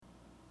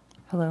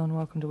Hello and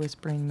welcome to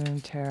Whispering Moon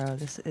Tarot.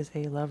 This is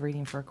a love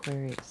reading for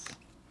Aquarius.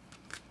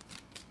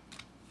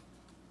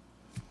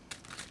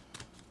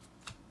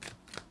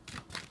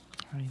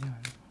 How are you doing?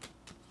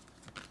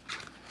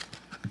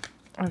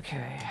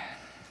 Okay.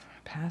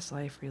 Past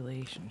life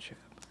relationship.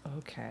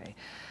 Okay.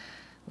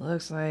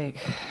 Looks like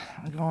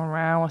I'm going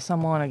around with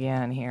someone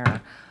again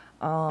here.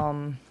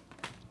 I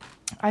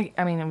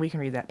mean, we can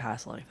read that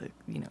past life, like,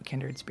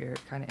 kindred spirit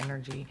kind of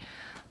energy,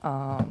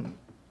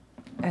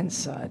 and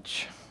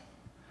such.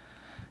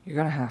 You're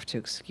gonna have to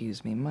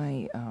excuse me.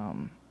 My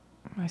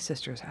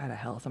sister's had a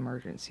health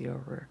emergency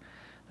over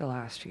the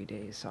last few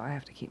days, so I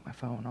have to keep my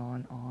phone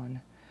on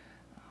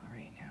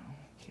right now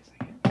in case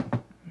I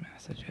get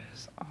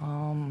messages.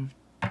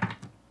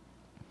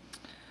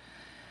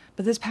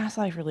 But this past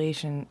life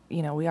relation,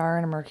 we are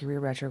in a Mercury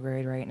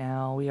retrograde right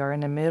now. We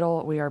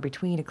are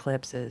between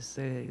eclipses.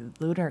 The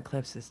lunar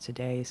eclipse is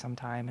today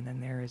sometime, and then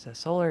there is a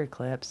solar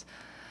eclipse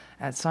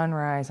at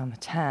sunrise on the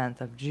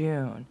 10th of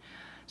June.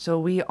 So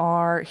we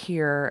are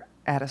here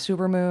at a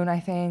supermoon,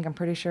 I think, I'm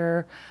pretty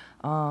sure,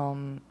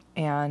 and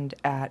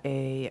at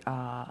a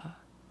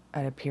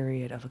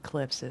period of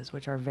eclipses,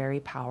 which are very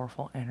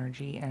powerful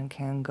energy and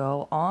can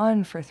go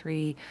on for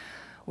 3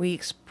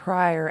 weeks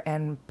prior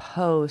and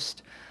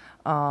post,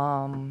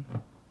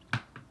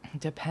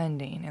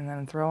 depending. And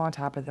then throw on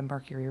top of the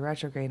Mercury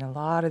retrograde, a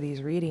lot of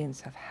these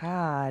readings have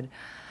had,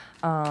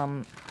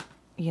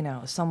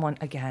 someone,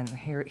 again,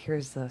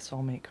 here's the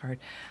soulmate card,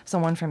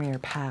 someone from your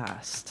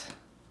past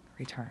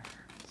returns,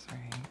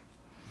 right?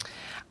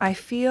 I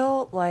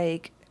feel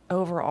like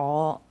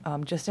overall,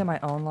 just in my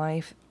own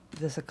life,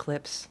 this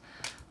eclipse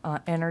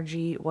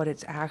energy, what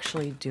it's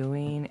actually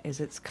doing is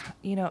it's,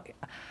 I'm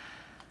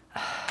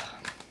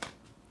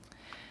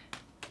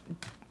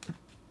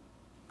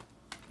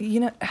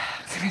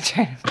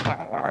trying to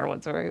find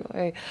what's the right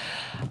way.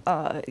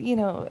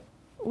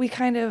 We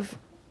kind of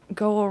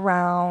go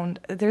around.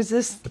 There's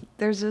this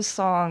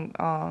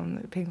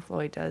song Pink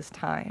Floyd does,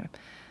 Time.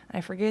 I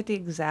forget the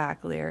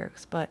exact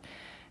lyrics, but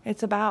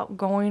it's about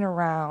going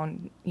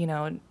around,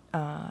 and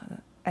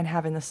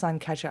having the sun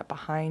catch up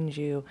behind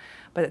you.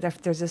 But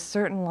there's a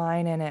certain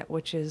line in it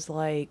which is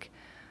like,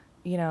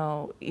 we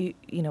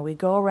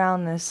go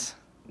around this,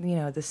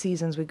 the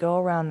seasons, we go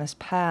around this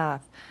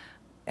path,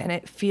 and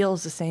it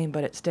feels the same,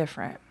 but it's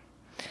different.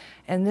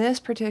 And this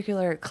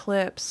particular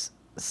eclipse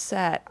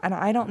set, and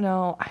I don't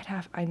know,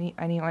 I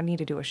need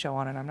to do a show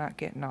on it. I'm not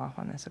getting off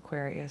on this,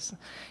 Aquarius.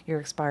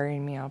 You're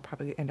expiring me. I'll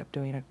probably end up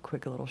doing a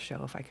quick little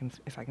show if I can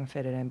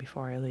fit it in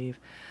before I leave.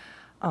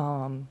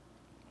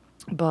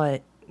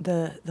 But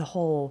the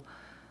whole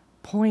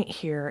point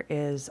here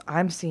is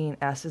I'm seeing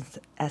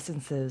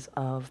essences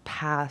of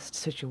past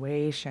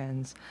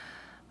situations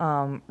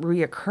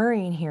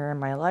reoccurring here in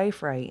my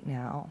life right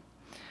now.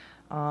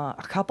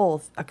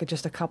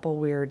 Just a couple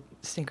weird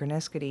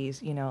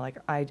synchronicities, like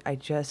I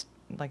just,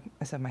 like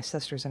I said, my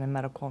sister's in a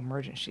medical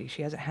emergency.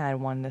 She hasn't had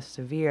one this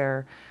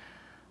severe.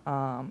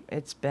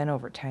 It's been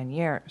over 10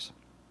 years.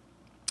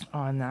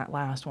 On that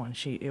last one,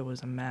 it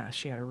was a mess.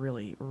 She had a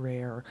really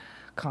rare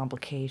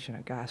complication, a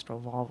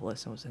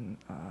gastrovolvulus, and was in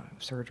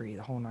surgery,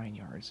 the whole 9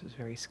 yards. It was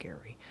very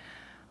scary.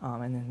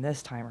 And then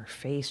this time, her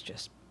face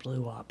just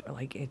blew up.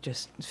 Like, it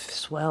just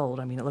swelled.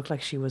 I mean, it looked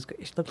like she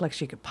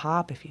could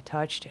pop if you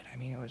touched it. I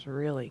mean, it was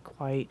really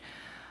quite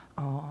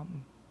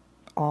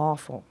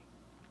awful.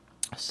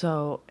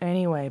 So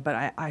anyway,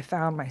 but I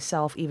found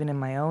myself, even in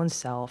my own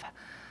self,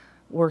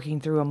 working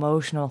through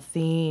emotional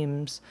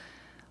themes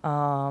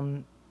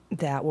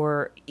that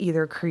were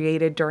either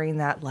created during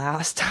that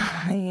last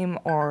time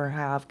or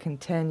have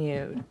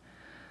continued.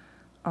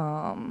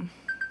 Okay.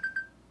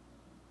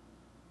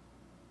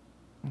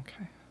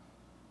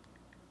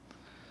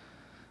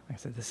 Like I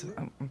said,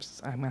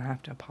 I'm gonna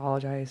have to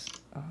apologize.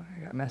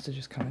 I got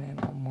messages coming in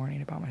all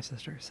morning about my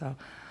sister. So,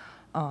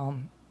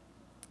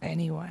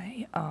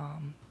 anyway,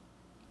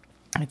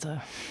 it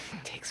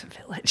takes a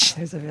village.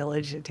 There's a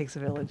village. It takes a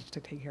village to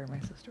take care of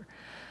my sister.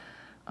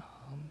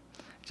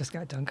 Just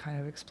got done kind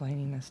of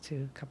explaining this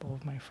to a couple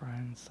of my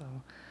friends.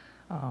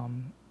 So,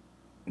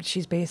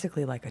 she's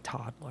basically like a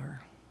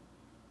toddler,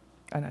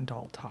 an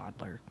adult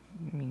toddler.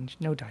 I mean,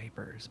 no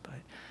diapers, but,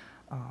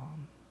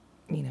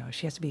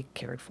 she has to be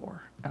cared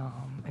for,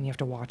 and you have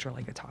to watch her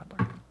like a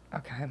toddler.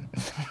 Okay.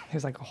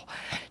 There's like,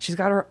 she's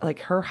got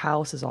her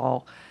house is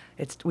all,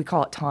 we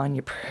call it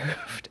Tanya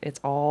proofed. It's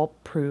all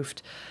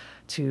proofed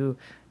to,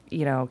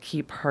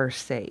 keep her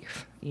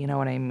safe. You know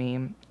what I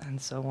mean?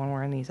 And so when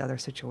we're in these other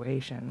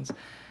situations,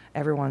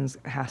 everyone's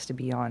has to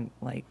be on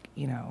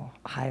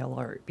high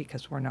alert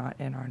because we're not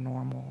in our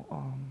normal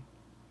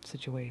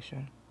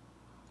situation.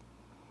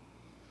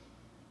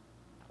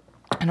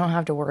 I don't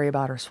have to worry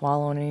about her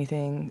swallowing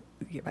anything,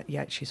 but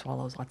yet she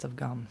swallows lots of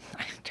gum.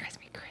 It drives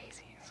me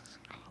crazy.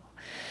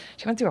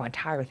 She went through an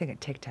entire thing of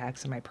Tic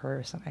Tacs in my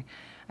purse, and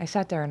I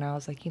sat there and I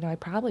was like, I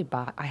probably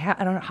bought. I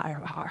don't know. I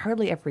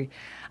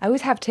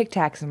always have Tic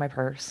Tacs in my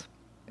purse.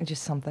 It's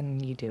just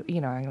something you do. I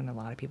know a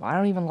lot of people. I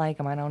don't even like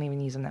them. I don't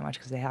even use them that much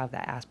because they have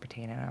that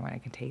aspartame in them and I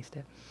can taste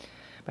it.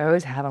 But I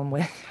always have them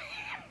with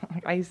me.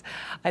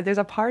 I, there's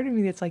a part of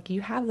me that's like,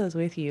 you have those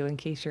with you in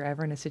case you're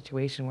ever in a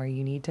situation where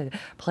you need to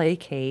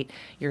placate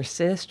your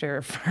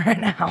sister for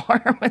an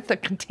hour with a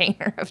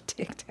container of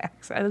Tic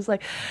Tacs. I was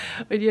like,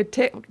 when your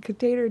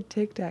container of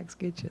Tic Tacs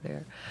get you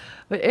there.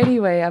 But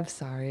anyway, I'm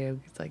sorry.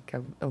 It's like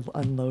I'm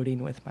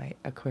unloading with my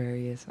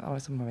Aquarius. Oh,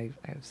 I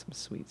have some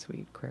sweet,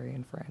 sweet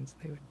Aquarian friends.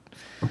 They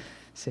would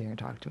sit here and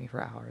talk to me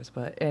for hours.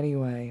 But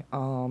anyway,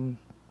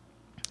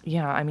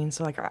 yeah, I mean,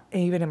 so like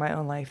even in my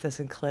own life,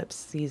 this eclipse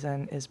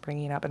season is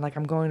bringing up, and like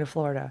I'm going to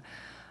Florida.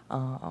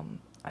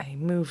 I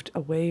moved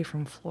away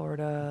from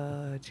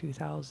Florida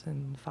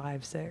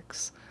 2005,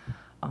 6.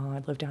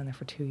 I'd lived down there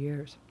for 2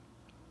 years.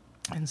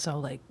 And so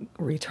like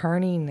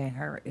returning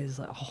there is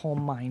a whole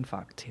mind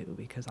fuck too,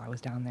 because I was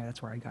down there.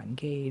 That's where I got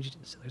engaged.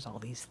 So there's all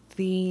these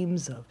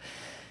themes of,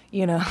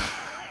 you know,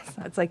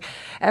 so it's like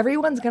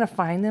everyone's going to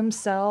find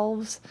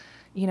themselves,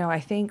 you know, I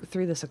think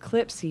through this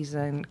eclipse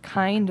season,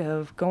 kind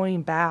of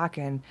going back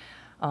and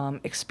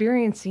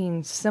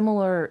experiencing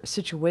similar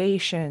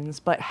situations,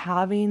 but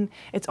having,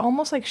 it's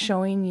almost like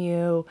showing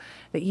you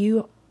that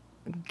you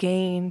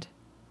gained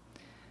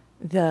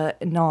the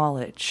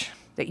knowledge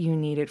that you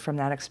needed from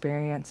that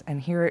experience,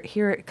 and here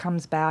it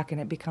comes back, and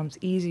it becomes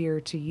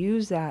easier to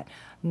use that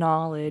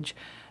knowledge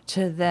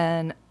to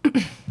then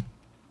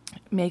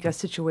make a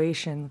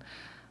situation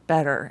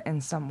better in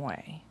some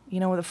way. You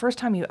know, the first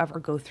time you ever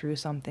go through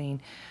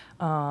something,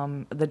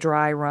 the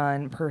dry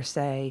run per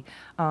se,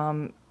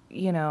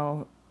 you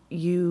know,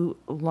 you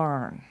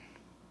learn.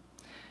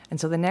 And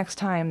so the next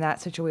time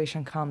that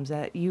situation comes,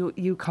 that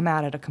you come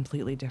at it a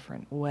completely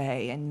different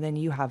way, and then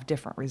you have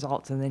different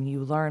results, and then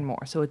you learn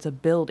more. So it's a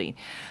building.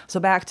 So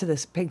back to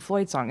this Pink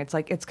Floyd song, it's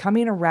like it's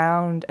coming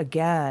around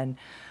again,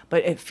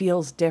 but it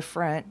feels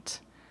different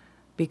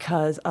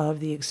because of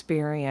the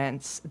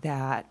experience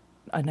that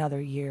another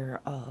year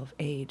of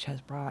age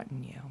has brought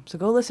in you. So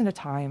go listen to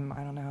Time.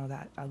 I don't know,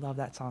 that I love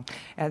that song.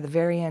 At the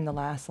very end, the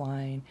last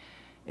line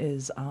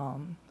is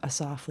a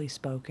softly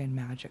spoken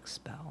magic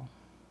spell.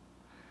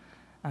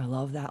 I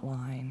love that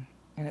line.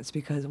 And it's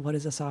because what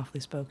is a softly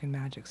spoken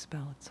magic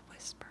spell? It's a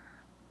whisper.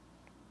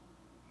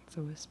 It's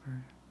a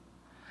whisper.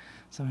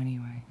 So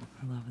anyway,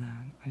 I love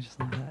that. I just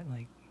love that,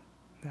 like,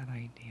 that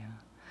idea.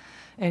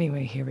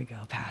 Anyway, here we go.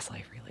 Past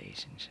life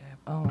relationship.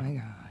 Oh my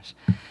gosh.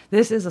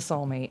 This is a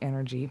soulmate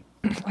energy.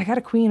 I got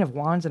a Queen of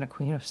Wands and a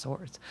Queen of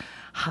Swords.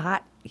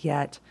 Hot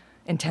yet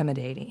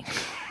intimidating.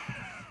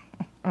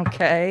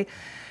 Okay?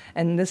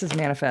 And this is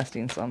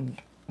manifesting some.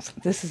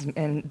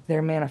 And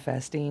they're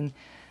manifesting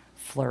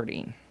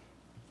flirting.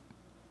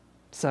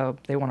 So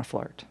they want to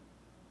flirt.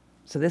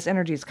 So this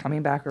energy is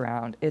coming back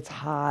around. It's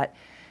hot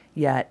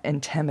yet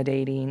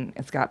intimidating.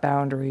 It's got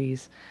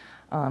boundaries.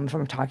 If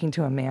I'm talking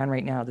to a man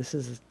right now, this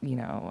is, you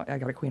know, I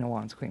got a Queen of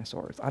Wands, Queen of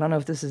Swords. I don't know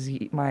if this is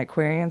my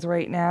Aquarians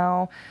right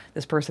now.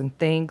 This person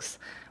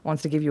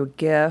wants to give you a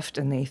gift,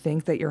 and they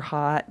think that you're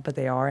hot, but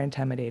they are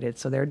intimidated.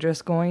 So they're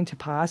just going to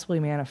possibly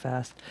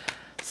manifest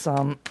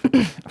some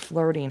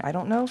flirting. I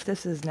don't know if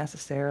this is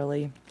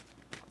necessarily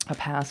a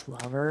past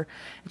lover.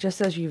 It just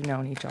says you've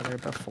known each other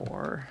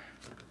before.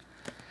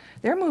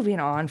 They're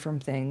moving on from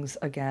things,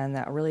 again,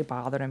 that really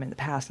bothered them in the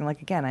past. And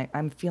like, again,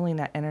 I'm feeling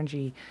that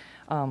energy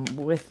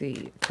with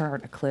the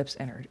current eclipse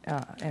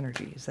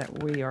energies,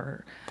 that we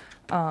are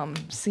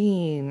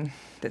seeing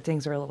that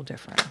things are a little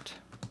different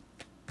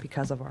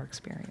because of our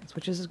experience,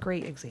 which is a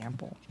great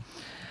example.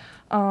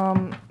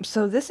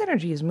 So this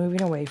energy is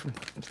moving away from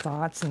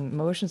thoughts and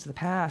emotions of the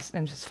past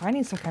and just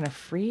finding some kind of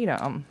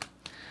freedom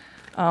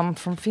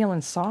from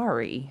feeling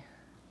sorry.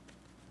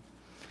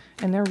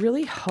 And they're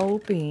really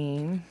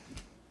hoping...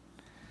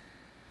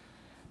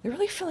 They're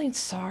really feeling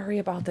sorry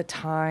about the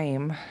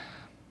time.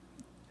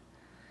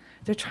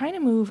 They're trying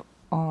to move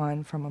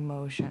on from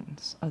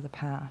emotions of the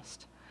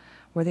past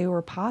where they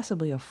were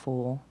possibly a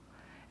fool,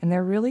 and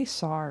they're really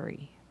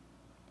sorry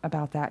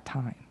about that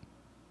time.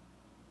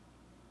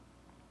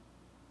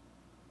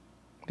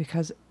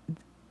 Because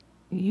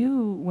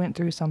you went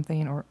through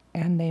something,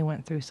 and they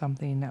went through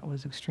something that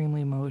was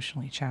extremely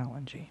emotionally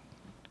challenging.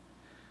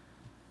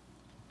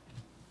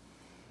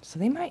 So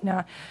they might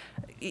not,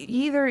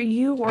 either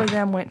you or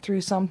them went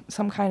through some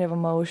kind of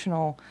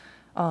emotional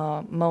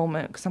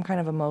moment, some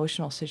kind of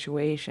emotional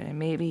situation, and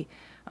maybe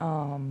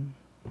that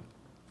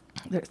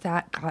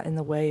got in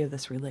the way of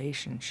this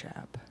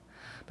relationship.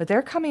 But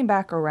they're coming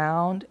back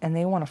around, and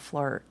they want to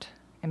flirt,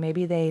 and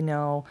maybe they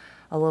know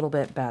a little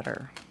bit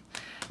better.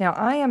 Now,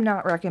 I am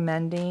not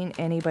recommending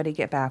anybody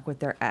get back with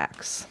their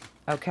ex.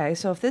 Okay,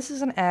 so if this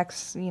is an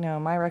ex, you know,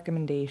 my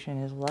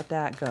recommendation is let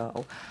that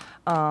go.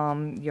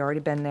 You already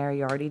been there,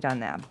 you already done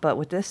that. But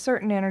with this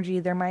certain energy,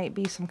 there might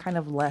be some kind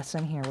of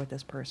lesson here with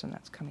this person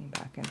that's coming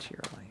back into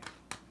your life.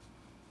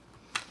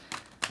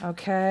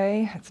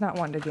 Okay, it's not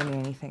wanting to give me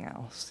anything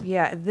else.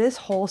 Yeah, this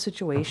whole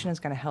situation is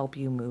going to help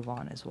you move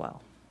on as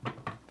well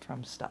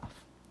from stuff.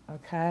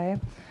 Okay,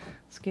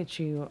 let's get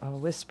you a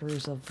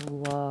Whispers of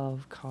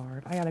Love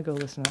card. I got to go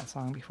listen to that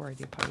song before I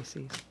do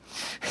Pisces.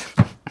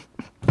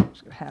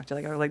 Have to,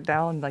 like, I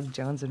down like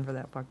Jonesing for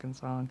that fucking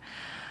song.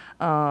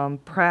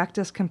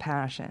 Practice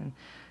compassion.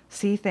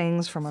 See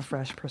things from a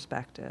fresh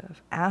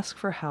perspective. Ask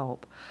for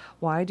help.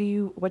 What do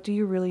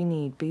you really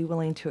need? Be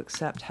willing to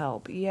accept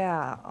help.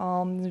 Yeah,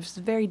 it's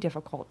a very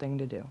difficult thing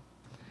to do.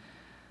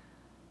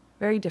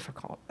 Very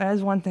difficult. That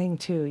is one thing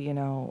too,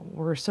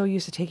 we're so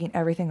used to taking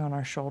everything on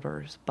our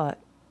shoulders, but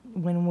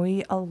when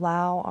we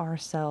allow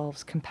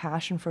ourselves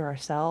compassion for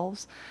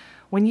ourselves,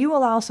 when you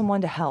allow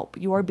someone to help,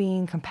 you are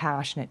being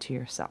compassionate to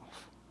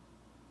yourself.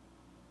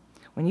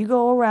 When you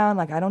go around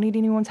like, I don't need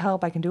anyone's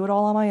help, I can do it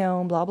all on my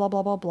own, blah, blah,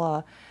 blah, blah,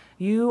 blah,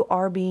 you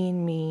are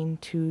being mean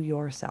to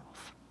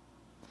yourself.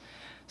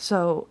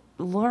 So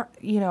learn,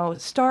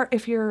 start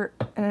if you're,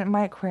 and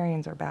my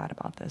Aquarians are bad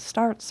about this,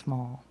 start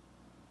small.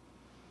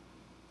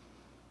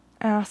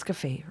 Ask a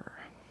favor.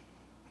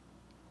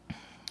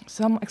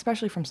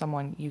 Especially from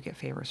someone you get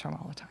favors from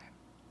all the time.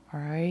 All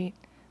right?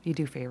 You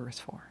do favors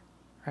for,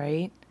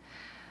 right?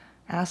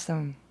 Ask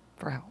them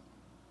for help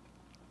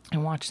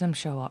and watch them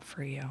show up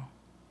for you.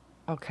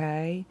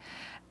 Okay?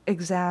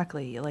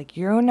 Exactly. Like,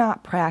 you're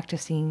not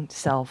practicing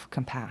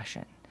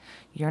self-compassion.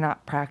 You're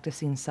not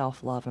practicing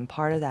self-love. And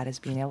part of that is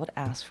being able to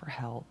ask for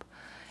help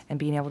and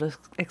being able to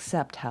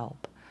accept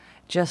help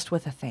just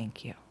with a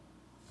thank you.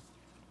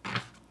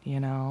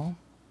 You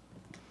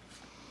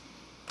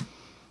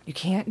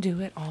can't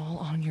do it all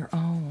on your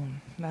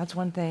own. That's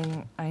one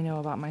thing I know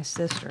about my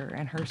sister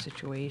and her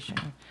situation.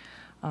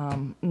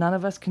 None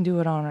of us can do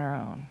it on our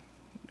own.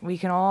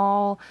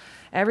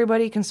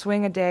 Everybody can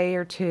swing a day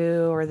or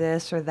two or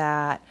this or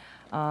that,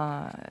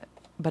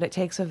 but it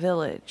takes a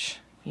village.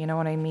 You know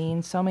what I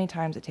mean? So many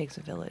times it takes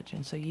a village.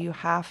 And so you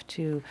have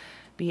to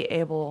be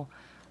able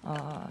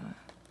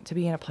to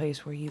be in a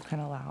place where you can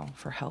allow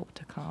for help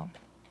to come.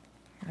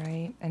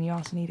 Right? And you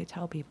also need to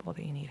tell people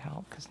that you need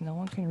help because no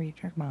one can read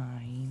your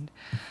mind.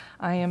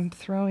 I am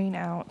throwing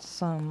out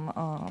some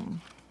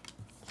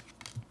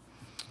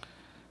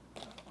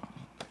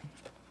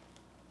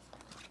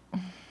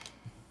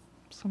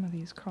of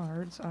these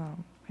cards,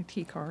 my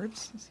tea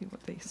cards. Let's see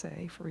what they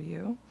say for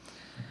you.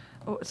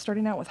 Oh, it's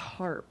starting out with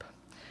harp.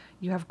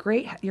 You have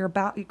great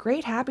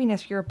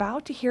happiness. You're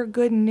about to hear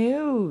good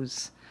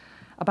news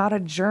about a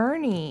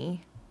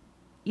journey,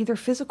 either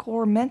physical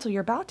or mental.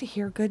 You're about to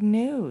hear good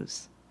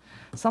news.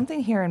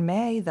 Something here in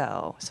May,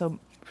 though, so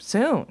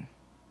soon.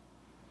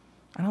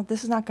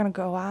 This is not going to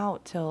go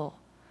out till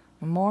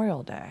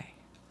Memorial Day,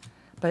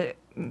 but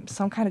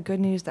some kind of good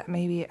news that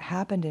maybe it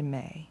happened in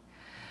May.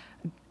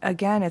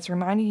 Again, it's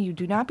reminding you,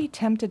 do not be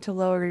tempted to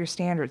lower your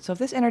standards. So if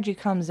this energy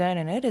comes in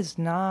and it is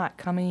not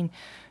coming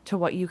to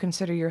what you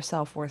consider your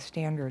self-worth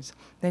standards,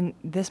 then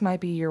this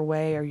might be your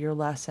way or your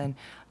lesson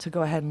to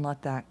go ahead and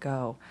let that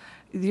go.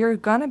 You're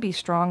going to be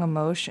strong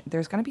emotion.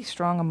 There's going to be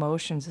strong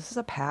emotions. This is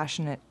a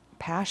passionate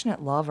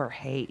love or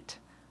hate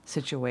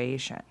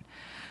situation.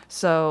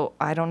 So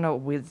I don't know,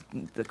 with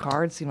the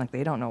cards seem like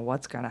they don't know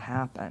what's going to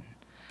happen.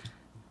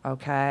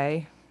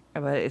 Okay?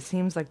 But it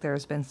seems like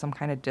there's been some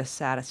kind of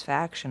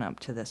dissatisfaction up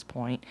to this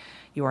point.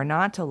 You are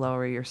not to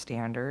lower your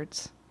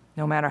standards,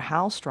 no matter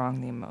how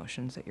strong the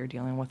emotions that you're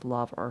dealing with,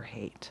 love or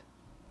hate.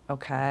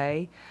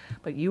 Okay?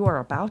 But you are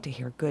about to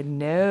hear good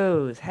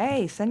news.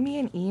 Hey, send me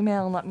an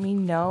email and let me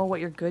know what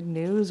your good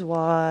news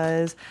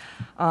was.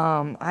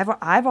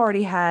 I've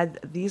already had,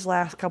 these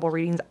last couple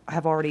readings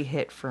have already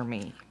hit for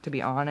me, to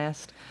be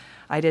honest.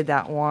 I did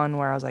that one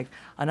where I was like,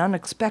 an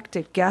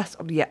unexpected guest.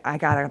 Yeah,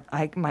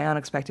 my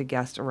unexpected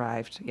guest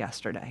arrived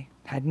yesterday.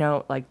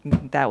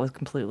 That was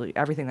completely,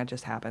 everything that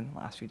just happened the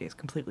last few days,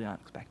 completely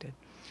unexpected.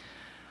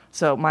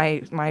 So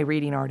my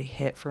reading already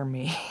hit for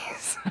me.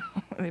 So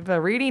if a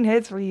reading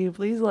hits for you,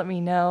 please let me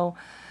know.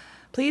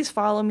 Please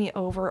follow me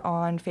over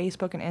on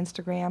Facebook and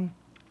Instagram.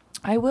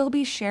 I will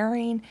be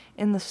sharing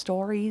in the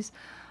stories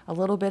a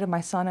little bit of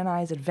my son and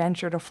I's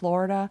adventure to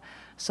Florida.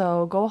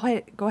 So go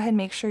ahead and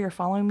make sure you're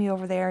following me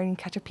over there and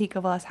catch a peek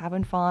of us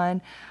having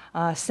fun.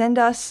 Send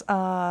us,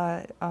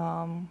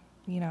 some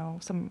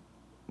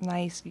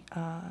nice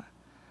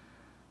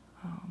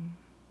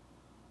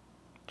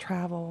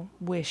travel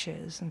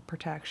wishes and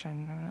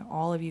protection.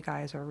 All of you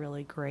guys are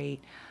really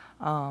great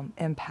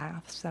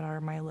empaths that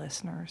are my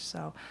listeners.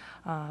 So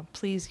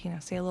please,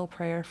 say a little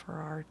prayer for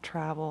our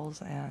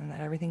travels and that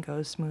everything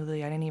goes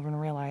smoothly. I didn't even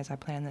realize I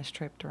planned this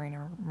trip during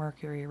a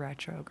Mercury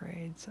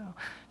retrograde. So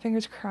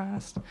fingers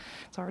crossed.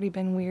 It's already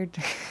been weird.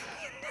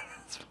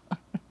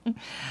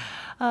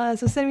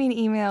 So send me an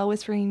email,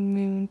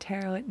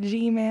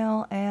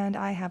 whisperingmoontarot@gmail.com, and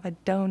I have a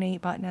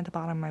donate button at the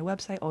bottom of my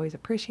website. Always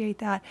appreciate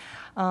that.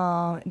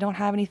 Don't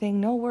have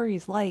anything, no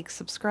worries. Likes,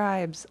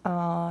 subscribes,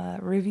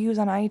 reviews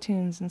on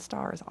iTunes and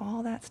stars.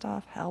 All that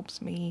stuff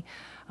helps me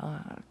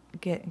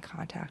get in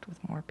contact with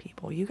more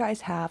people. You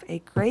guys have a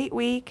great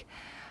week.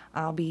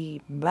 I'll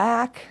be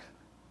back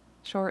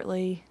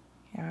shortly.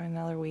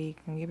 Another week,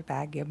 and get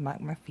back, get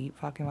my feet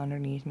fucking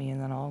underneath me, and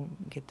then I'll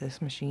get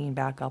this machine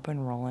back up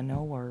and rolling.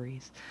 No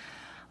worries.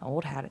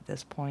 Old hat at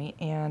this point,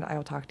 and I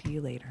will talk to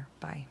you later.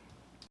 Bye.